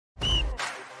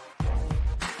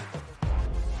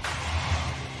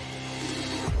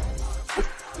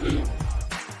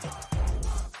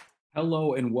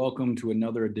Hello and welcome to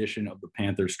another edition of the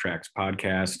Panthers Tracks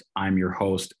podcast. I'm your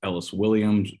host, Ellis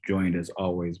Williams, joined as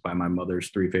always by my mother's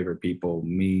three favorite people,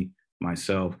 me,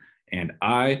 myself, and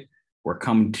I. We're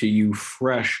coming to you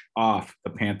fresh off the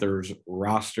Panthers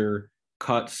roster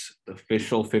cuts. The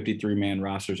official 53-man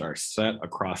rosters are set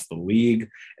across the league,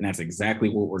 and that's exactly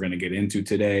what we're going to get into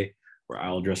today, where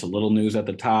I'll address a little news at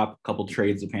the top, a couple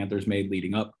trades the Panthers made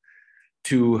leading up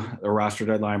to the roster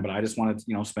deadline, but I just wanted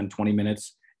to, spend 20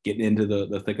 minutes getting into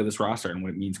the thick of this roster and what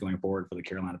it means going forward for the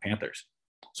Carolina Panthers.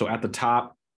 So at the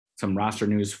top, some roster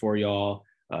news for y'all.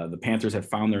 The Panthers have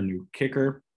found their new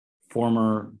kicker.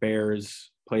 Former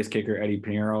Bears place kicker Eddie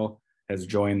Piñeiro has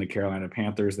joined the Carolina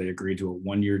Panthers. They agreed to a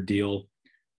one-year deal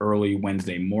early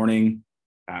Wednesday morning.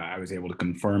 I was able to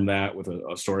confirm that with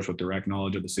a source with direct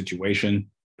knowledge of the situation.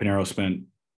 Piñeiro spent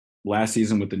last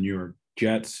season with the New York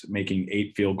Jets, making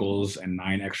 8 field goals and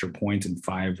 9 extra points in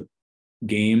 5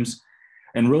 games.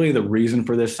 And really the reason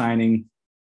for this signing,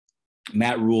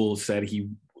 Matt Rule said he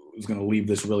was going to leave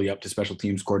this really up to special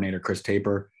teams coordinator Chris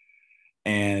Taper.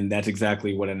 And that's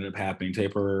exactly what ended up happening.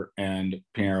 Taper and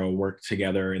Piñeiro worked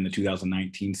together in the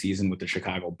 2019 season with the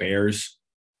Chicago Bears.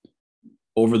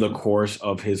 Over the course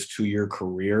of his 2-year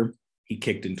career, he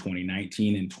kicked in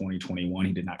 2019 and 2021.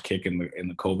 He did not kick in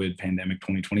the COVID pandemic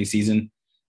 2020 season.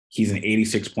 He's an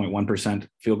 86.1%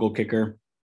 field goal kicker.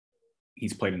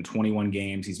 He's played in 21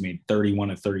 games. He's made 31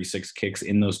 of 36 kicks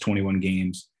in those 21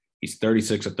 games. He's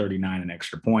 36 of 39 in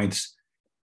extra points.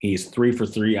 He's 3 for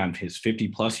 3 on his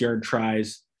 50-plus yard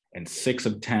tries and 6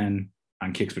 of 10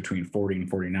 on kicks between 40 and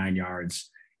 49 yards.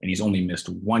 And he's only missed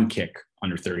 1 kick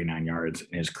under 39 yards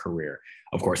in his career.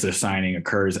 Of course, this signing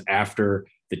occurs after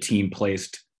the team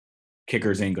placed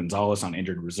kicker Zane Gonzalez on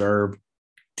injured reserve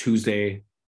Tuesday,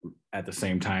 at the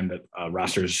same time that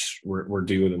rosters were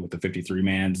due with the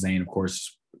 53-man. Zane, of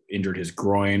course, injured his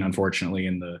groin, unfortunately,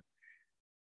 in the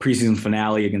preseason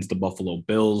finale against the Buffalo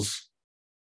Bills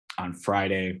on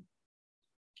Friday.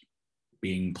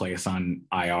 Being placed on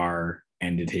IR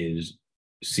ended his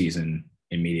season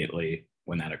immediately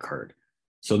when that occurred.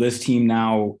 So this team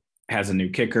now has a new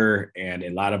kicker and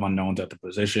a lot of unknowns at the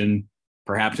position.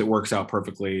 Perhaps it works out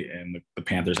perfectly, and the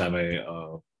Panthers have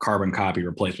a carbon copy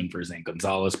replacement for Zane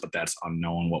Gonzalez, but that's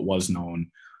unknown. What was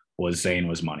known was Zane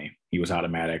was money. He was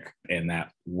automatic, and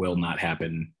that will not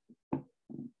happen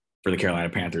for the Carolina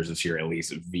Panthers this year, at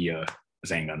least via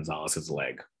Zane Gonzalez's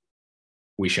leg.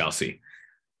 We shall see.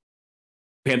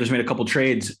 Panthers made a couple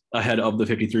trades ahead of the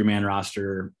 53-man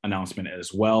roster announcement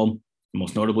as well,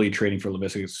 most notably trading for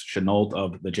Laviska Shenault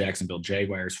of the Jacksonville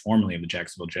Jaguars, formerly of the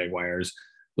Jacksonville Jaguars.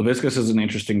 Laviska is an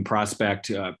interesting prospect,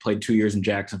 played 2 years in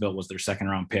Jacksonville, was their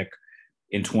second-round pick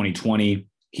in 2020.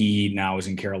 He now is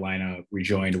in Carolina,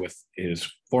 rejoined with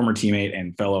his former teammate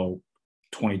and fellow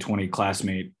 2020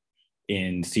 classmate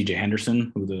in C.J.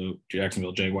 Henderson, who the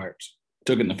Jacksonville Jaguars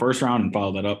took in the first round and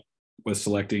followed that up with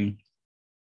selecting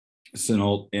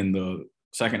Shenault in the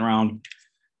second round.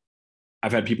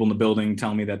 I've had people in the building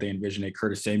tell me that they envision a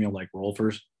Curtis Samuel-like role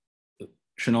for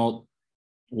Shenault.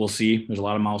 We'll see. There's a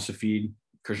lot of mouths to feed.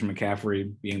 Christian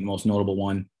McCaffrey being the most notable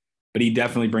one, but he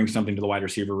definitely brings something to the wide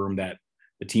receiver room that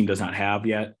the team does not have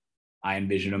yet. I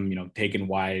envision him, taking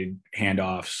wide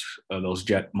handoffs, those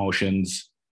jet motions,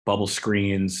 bubble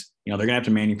screens. They're going to have to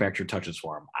manufacture touches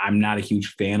for him. I'm not a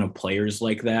huge fan of players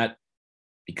like that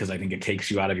because I think it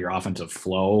takes you out of your offensive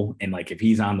flow. And if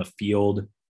he's on the field,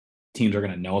 teams are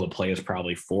going to know the play is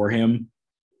probably for him.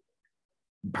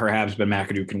 Perhaps Ben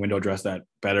McAdoo can window dress that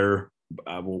better.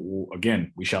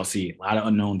 Again, we shall see. A lot of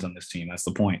unknowns on this team. That's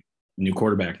the point. New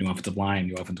quarterback, new offensive line,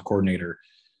 new offensive coordinator,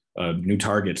 new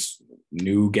targets,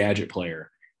 new gadget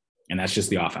player. And that's just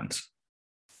the offense.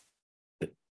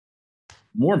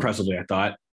 More impressively, I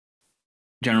thought,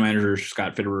 General Manager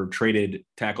Scott Fitterer traded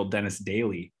tackle Dennis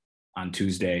Daly on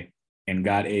Tuesday and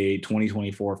got a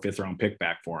 2024 fifth-round pick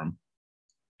back for him.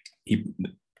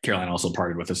 Carolina also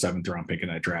parted with a 7th-round pick in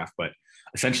that draft, but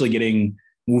essentially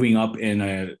moving up in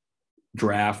a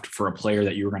draft for a player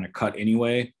that you were going to cut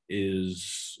anyway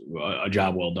is a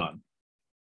job well done.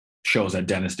 Shows that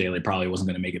Dennis Daly probably wasn't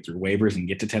going to make it through waivers and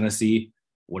get to Tennessee.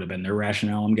 Would have been their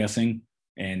rationale, I'm guessing.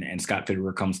 And Scott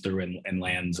Fitterer comes through and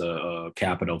lands a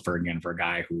capital for a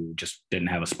guy who just didn't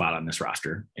have a spot on this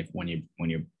roster. When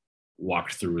you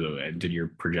walked through and did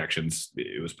your projections,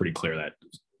 it was pretty clear that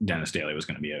Dennis Daly was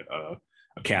going to be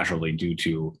a casualty due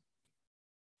to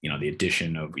the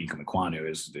addition of Ikem Ekwonu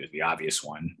is the obvious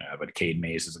one. But Cade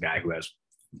Mays is a guy who has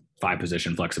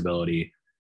 5-position flexibility.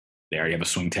 They already have a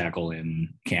swing tackle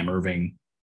in Cam Irving.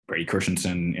 Brady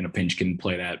Christensen in a pinch can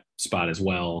play that spot as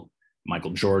well.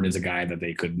 Michael Jordan is a guy that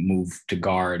they could move to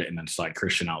guard and then slide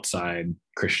Christensen outside.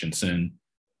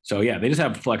 So yeah, they just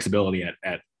have flexibility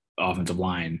at offensive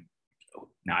line.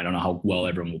 Now I don't know how well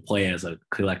everyone will play as a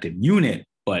collective unit,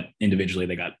 but individually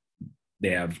they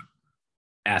have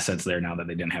assets there now that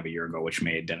they didn't have a year ago, which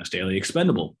made Dennis Daly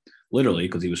expendable, literally,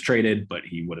 because he was traded, but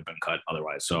he would have been cut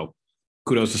otherwise. So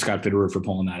kudos to Scott Fitterer for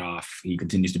pulling that off. He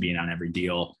continues to be in on every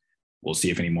deal. We'll see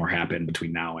if any more happen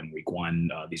between now and week one.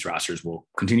 These rosters will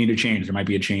continue to change. There might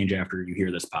be a change after you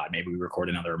hear this pod. Maybe we record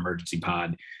another emergency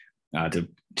pod to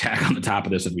tack on the top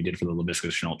of this as we did for the Laviska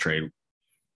Shenault trade.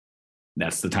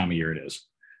 That's the time of year it is.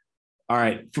 All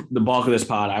right, for the bulk of this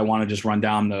pod, I want to just run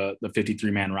down the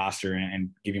 53-man roster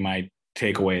and give you my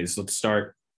takeaways. Let's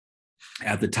start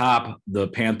at the top. The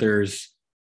Panthers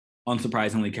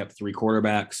unsurprisingly kept 3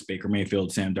 quarterbacks, Baker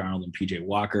Mayfield, Sam Darnold, and PJ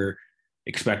Walker.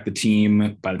 Expect the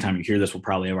team, by the time you hear this, will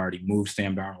probably have already moved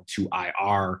Sam Darnold to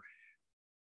IR.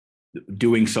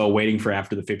 Doing so, waiting for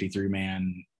after the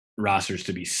 53-man rosters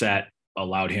to be set,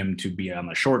 allowed him to be on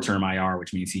the short-term IR,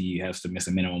 which means he has to miss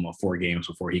a minimum of 4 games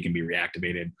before he can be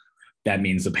reactivated. That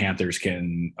means the Panthers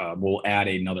will add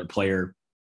another player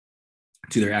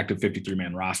to their active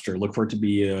 53-man roster. Look for it to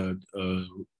be a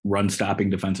run-stopping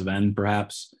defensive end,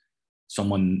 perhaps.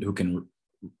 Someone who can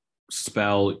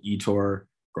spell Yetur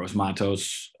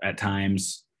Gross-Matos at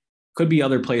times. Could be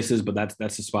other places, but that's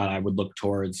the spot I would look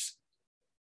towards.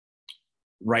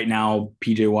 Right now,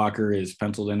 PJ Walker is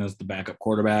penciled in as the backup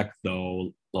quarterback,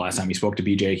 though the last time he spoke to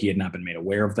PJ, he had not been made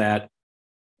aware of that. At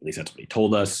least that's what he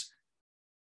told us.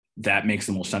 That makes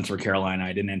the most sense for Carolina.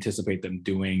 I didn't anticipate them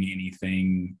doing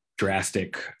anything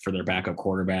drastic for their backup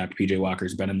quarterback. PJ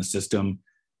Walker's been in the system.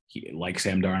 Like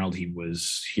Sam Darnold, he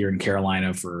was here in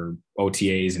Carolina for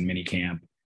OTAs and minicamp.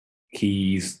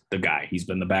 He's the guy. He's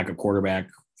been the backup quarterback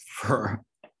for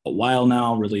a while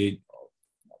now, really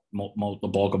the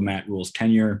bulk of Matt Rule's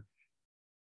tenure.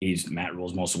 He's Matt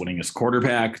Rule's most winningest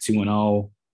quarterback, 2-0,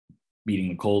 beating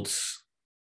the Colts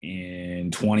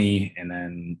in 20 and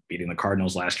then beating the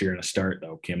Cardinals last year in a start,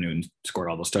 though Cam Newton scored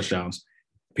all those touchdowns.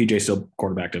 PJ still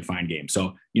quarterback to fine game.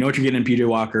 So you know what you're getting in PJ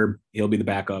Walker. He'll be the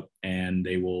backup, and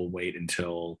they will wait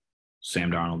until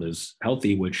Sam Darnold is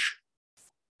healthy, which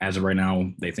as of right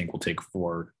now, they think will take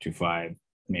 4 to 5,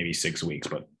 maybe 6 weeks,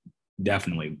 but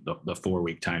definitely the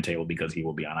 4-week timetable because he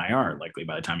will be on IR likely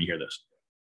by the time you hear this.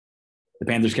 The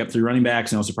Panthers kept 3 running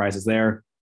backs. No surprises there.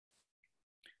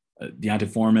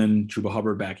 Deontay Foreman, Chuba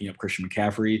Hubbard backing up Christian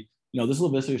McCaffrey. You know, this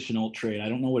Laviska Shenault trade, I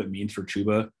don't know what it means for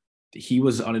Chuba. He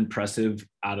was unimpressive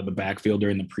out of the backfield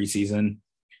during the preseason,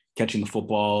 catching the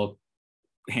football,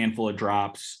 handful of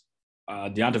drops.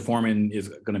 Deontay Foreman is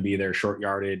going to be their short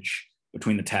yardage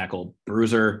between the tackle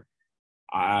bruiser.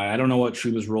 I don't know what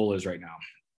Chuba's role is right now.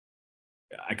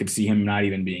 I could see him not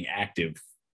even being active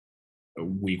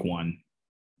week 1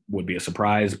 would be a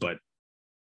surprise, but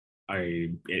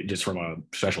just from a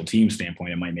special team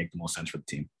standpoint, it might make the most sense for the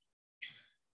team.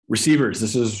 Receivers,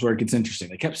 this is where it gets interesting.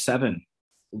 They kept 7,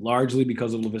 largely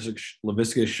because of Laviska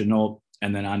Shenault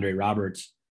and then Andre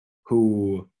Roberts,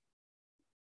 who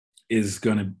is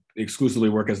going to exclusively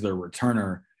work as their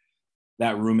returner.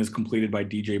 That room is completed by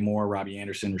DJ Moore, Robbie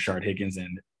Anderson, Rashard Higgins,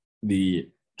 and the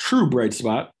true bright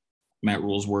spot, Matt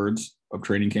Rule's words of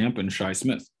training camp, and Shi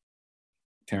Smith,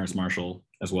 Terrace Marshall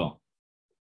as well.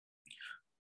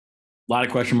 A lot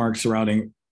of question marks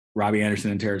surrounding Robbie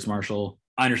Anderson and Terrace Marshall.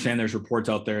 I understand there's reports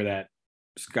out there that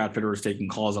Scott Fitterer is taking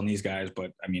calls on these guys,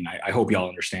 but I mean, I hope y'all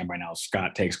understand by now,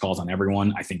 Scott takes calls on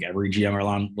everyone. I think every GM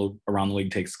around the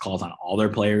league takes calls on all their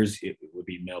players. It would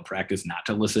be malpractice not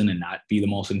to listen and not be the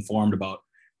most informed about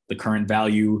the current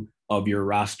value of your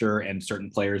roster and certain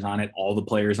players on it, all the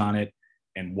players on it,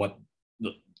 and what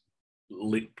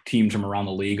the teams from around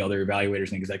the league, other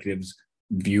evaluators and executives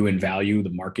view and value the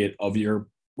market of your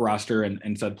roster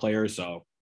and said players. So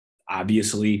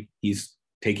obviously he's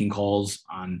taking calls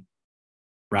on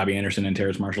Robbie Anderson and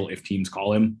Terrace Marshall if teams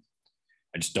call him.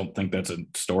 I just don't think that's a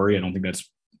story. I don't think that's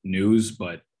news,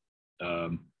 but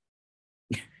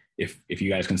if you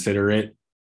guys consider it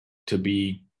to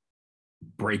be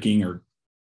breaking or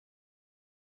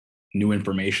new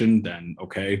information, then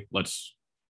okay, let's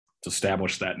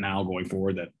establish that now going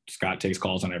forward that Scott takes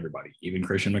calls on everybody, even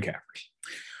Christian McCaffrey.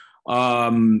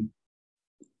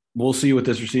 We'll see with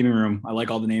this receiving room. I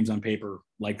like all the names on paper,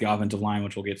 like the offensive line,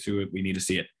 which we'll get to it. We need to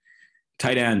see it.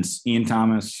 Tight ends, Ian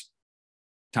Thomas,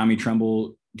 Tommy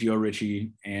Tremble, Gio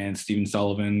Ritchie, and Stephen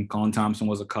Sullivan. Colin Thompson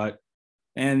was a cut.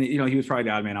 And, you know, he was probably the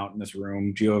odd man out in this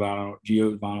room.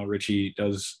 Giovanni Ritchie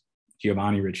does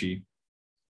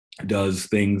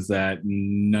things that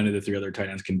none of the 3 other tight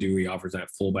ends can do. He offers that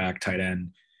fullback, tight end,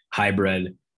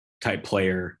 hybrid type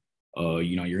player.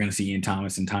 You know, you're going to see Ian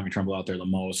Thomas and Tommy Tremble out there the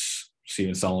most.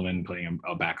 Stephen Sullivan playing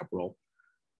a backup role.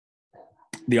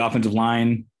 The offensive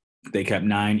line, they kept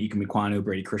 9: Ikem Ekwonu,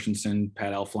 Brady Christensen,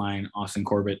 Pat Elflein, Austin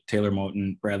Corbett, Taylor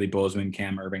Moton, Bradley Bozeman,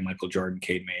 Cam Irving, Michael Jordan,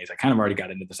 Cade Mays. I kind of already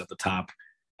got into this at the top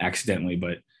accidentally,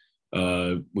 but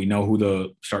we know who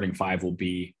the starting 5 will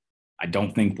be. I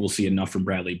don't think we'll see enough from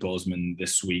Bradley Bozeman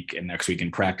this week and next week in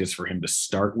practice for him to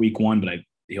start week 1, but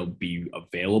he'll be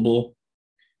available.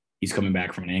 He's coming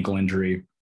back from an ankle injury,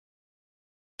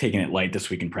 taking it light this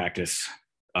week in practice.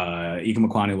 Ikem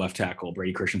Ekwonu, left tackle,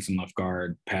 Brady Christensen, left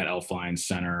guard, Pat Elflein,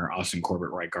 center, Austin Corbett,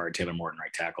 right guard, Taylor Morton,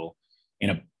 right tackle. In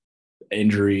a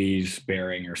injuries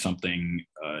bearing or something,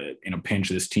 in a pinch,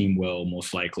 this team will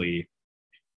most likely,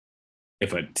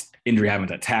 if an injury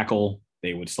happens at tackle,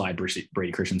 they would slide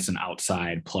Brady Christensen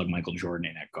outside, plug Michael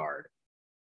Jordan in at guard.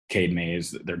 Cade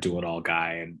Mays, their do-it-all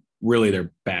guy, and really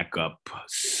their backup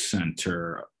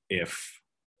center if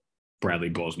Bradley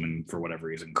Bozeman, for whatever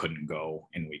reason, couldn't go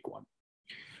in week 1.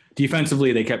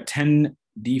 Defensively, they kept 10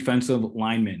 defensive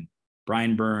linemen: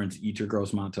 Brian Burns, Yetur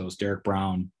Gross-Matos, Derek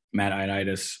Brown, Matt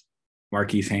Ioannidis,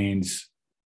 Marquise Haynes,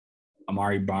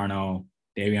 Amari Barno,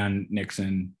 Davion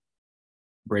Nixon,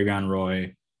 Bravion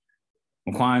Roy,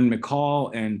 McQuan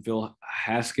McCall, and Phil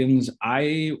Haskins.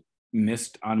 I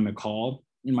missed on McCall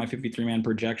in my 53-man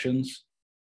projections.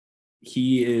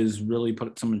 He is really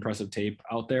put some impressive tape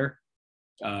out there.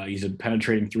 He's a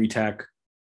penetrating 3-tech.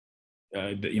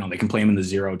 They can play him in the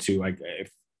 0 too.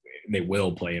 If they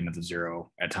will play him at the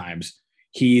 0 at times.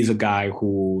 He's a guy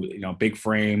who, big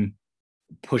frame,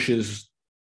 pushes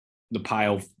the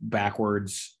pile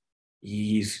backwards.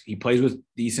 He plays with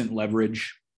decent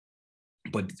leverage,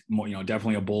 but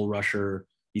definitely a bull rusher.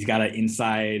 He's got an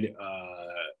inside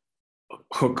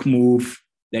hook move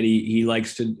that he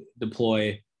likes to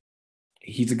deploy.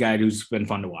 He's a guy who's been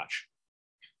fun to watch.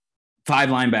 5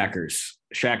 linebackers: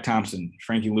 Shaq Thompson,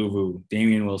 Frankie Louvu,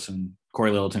 Damian Wilson,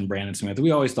 Corey Littleton, Brandon Smith. We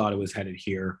always thought it was headed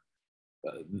here.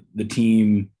 The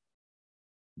team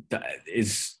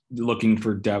is looking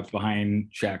for depth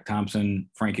behind Shaq Thompson.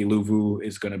 Frankie Louvu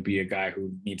is going to be a guy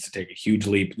who needs to take a huge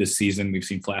leap this season. We've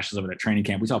seen flashes of it at training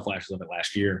camp. We saw flashes of it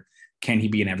last year. Can he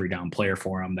be an every down player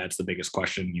for him? That's the biggest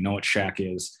question. You know what Shaq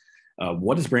is.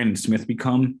 What does Brandon Smith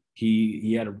become?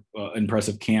 He had an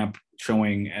impressive camp,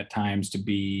 showing at times to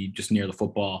be just near the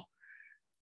football.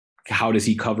 How does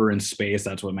he cover in space?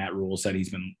 That's what Matt Rule said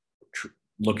he's been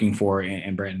looking for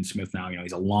in Brandon Smith now.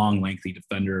 He's a long, lengthy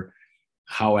defender.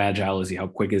 How agile is he? How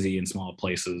quick is he in small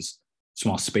spaces?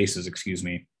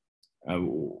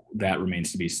 That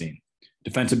remains to be seen.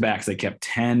 Defensive backs, they kept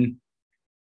 10: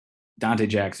 Dante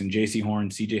Jackson, J.C.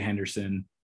 Horn, C.J. Henderson,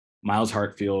 Miles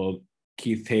Hartfield,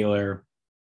 Keith Taylor,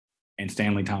 and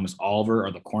Stanley Thomas Oliver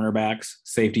are the cornerbacks.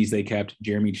 Safeties, they kept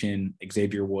Jeremy Chin,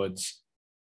 Xavier Woods,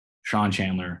 Sean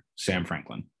Chandler, Sam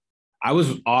Franklin. I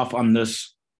was off on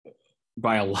this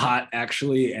by a lot,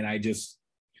 actually, and it's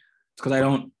because I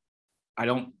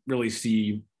don't really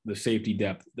see the safety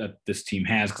depth that this team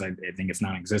has, because I think it's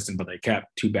non-existent, but they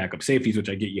kept 2 backup safeties, which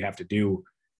I get you have to do.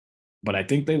 But I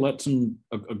think they let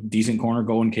a decent corner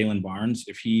go in Kalen Barnes.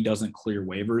 If he doesn't clear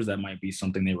waivers, that might be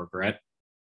something they regret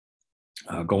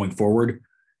going forward.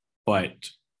 But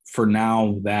for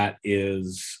now, that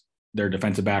is their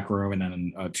defensive back room, and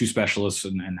then 2 specialists,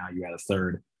 and now you add a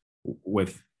third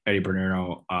with Eddie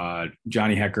Bernardo,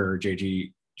 Johnny Hecker,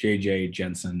 JJ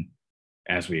Jensen,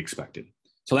 as we expected.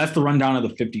 So that's the rundown of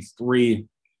the 53.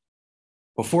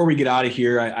 Before we get out of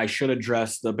here, I should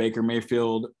address the Baker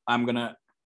Mayfield "I'm going to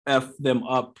F them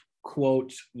up"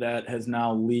 quote that has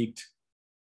now leaked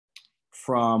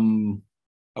from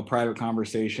a private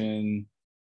conversation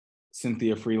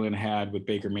Cynthia Freeland had with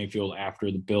Baker Mayfield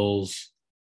after the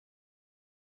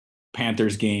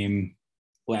Bills-Panthers game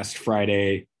last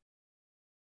Friday.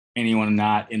 Anyone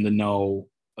not in the know,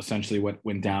 essentially what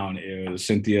went down is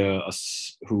Cynthia,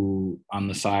 who on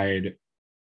the side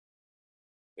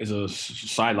is a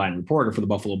sideline reporter for the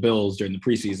Buffalo Bills during the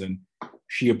preseason.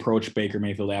 She approached Baker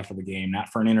Mayfield after the game, not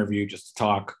for an interview, just to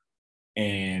talk,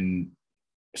 and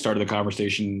started the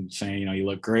conversation saying, you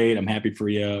look great. I'm happy for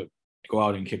you. Go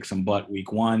out and kick some butt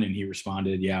week 1. And he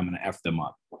responded, yeah, I'm going to F them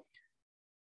up.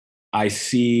 I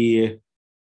see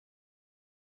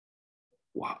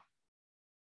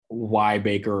why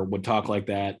Baker would talk like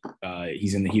that.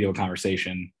 He's in the heat of a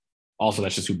conversation. Also,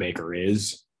 that's just who Baker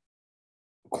is.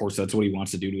 Of course, that's what he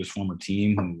wants to do to his former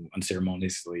team, who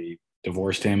unceremoniously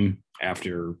divorced him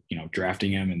after,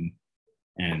 drafting him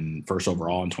and first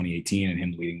overall in 2018, and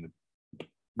him leading the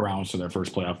Browns to their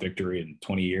first playoff victory in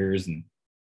 20 years. And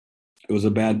it was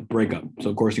a bad breakup. So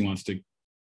of course he wants to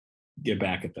get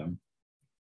back at them.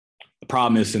 The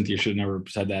problem is Cynthia should have never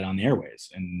said that on the airways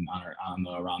and on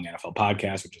the Around the NFL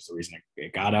podcast, which is the reason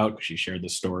it got out, because she shared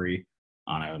this story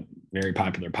on a very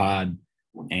popular pod,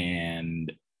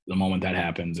 and the moment that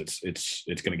happens, it's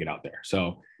going to get out there.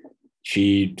 So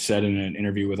she said in an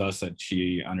interview with us that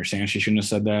she understands she shouldn't have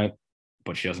said that,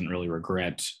 but she doesn't really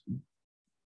regret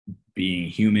being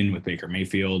human with Baker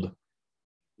Mayfield.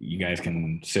 You guys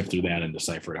can sift through that and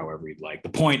decipher it however you'd like. The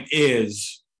point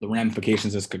is the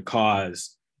ramifications this could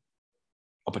cause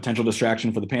a potential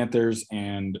distraction for the Panthers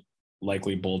and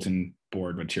likely bulletin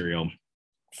board material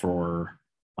for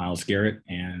Myles Garrett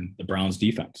and the Browns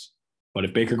defense. But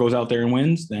if Baker goes out there and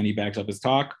wins, then he backs up his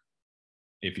talk.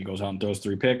 If he goes out and throws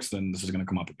 3 picks, then this is going to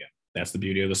come up again. That's the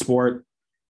beauty of the sport,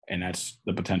 and that's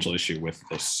the potential issue with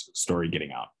this story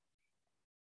getting out.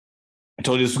 I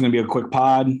told you this was going to be a quick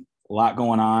pod, a lot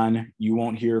going on. You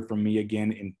won't hear from me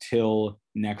again until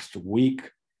next week.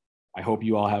 I hope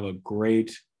you all have a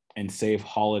great and safe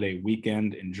holiday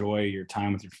weekend. Enjoy your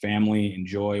time with your family.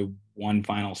 Enjoy one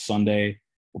final Sunday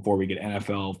before we get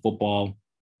NFL football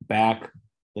back.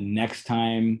 The next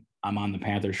time I'm on the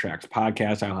Panthers Tracks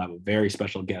podcast, I'll have a very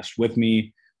special guest with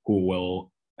me who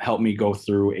will help me go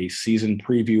through a season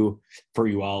preview for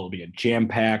you all. It'll be a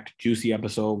jam-packed, juicy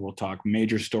episode. We'll talk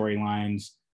major storylines,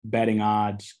 betting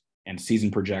odds, and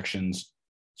season projections.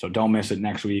 So don't miss it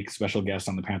next week. Special guest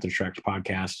on the Panthers Tracks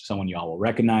podcast, someone you all will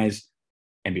recognize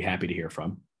and be happy to hear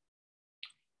from.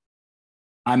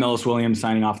 I'm Ellis Williams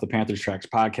signing off the Panthers Tracks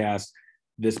podcast.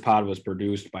 This pod was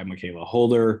produced by Michaela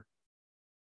Holder.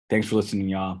 Thanks for listening,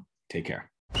 y'all. Take care.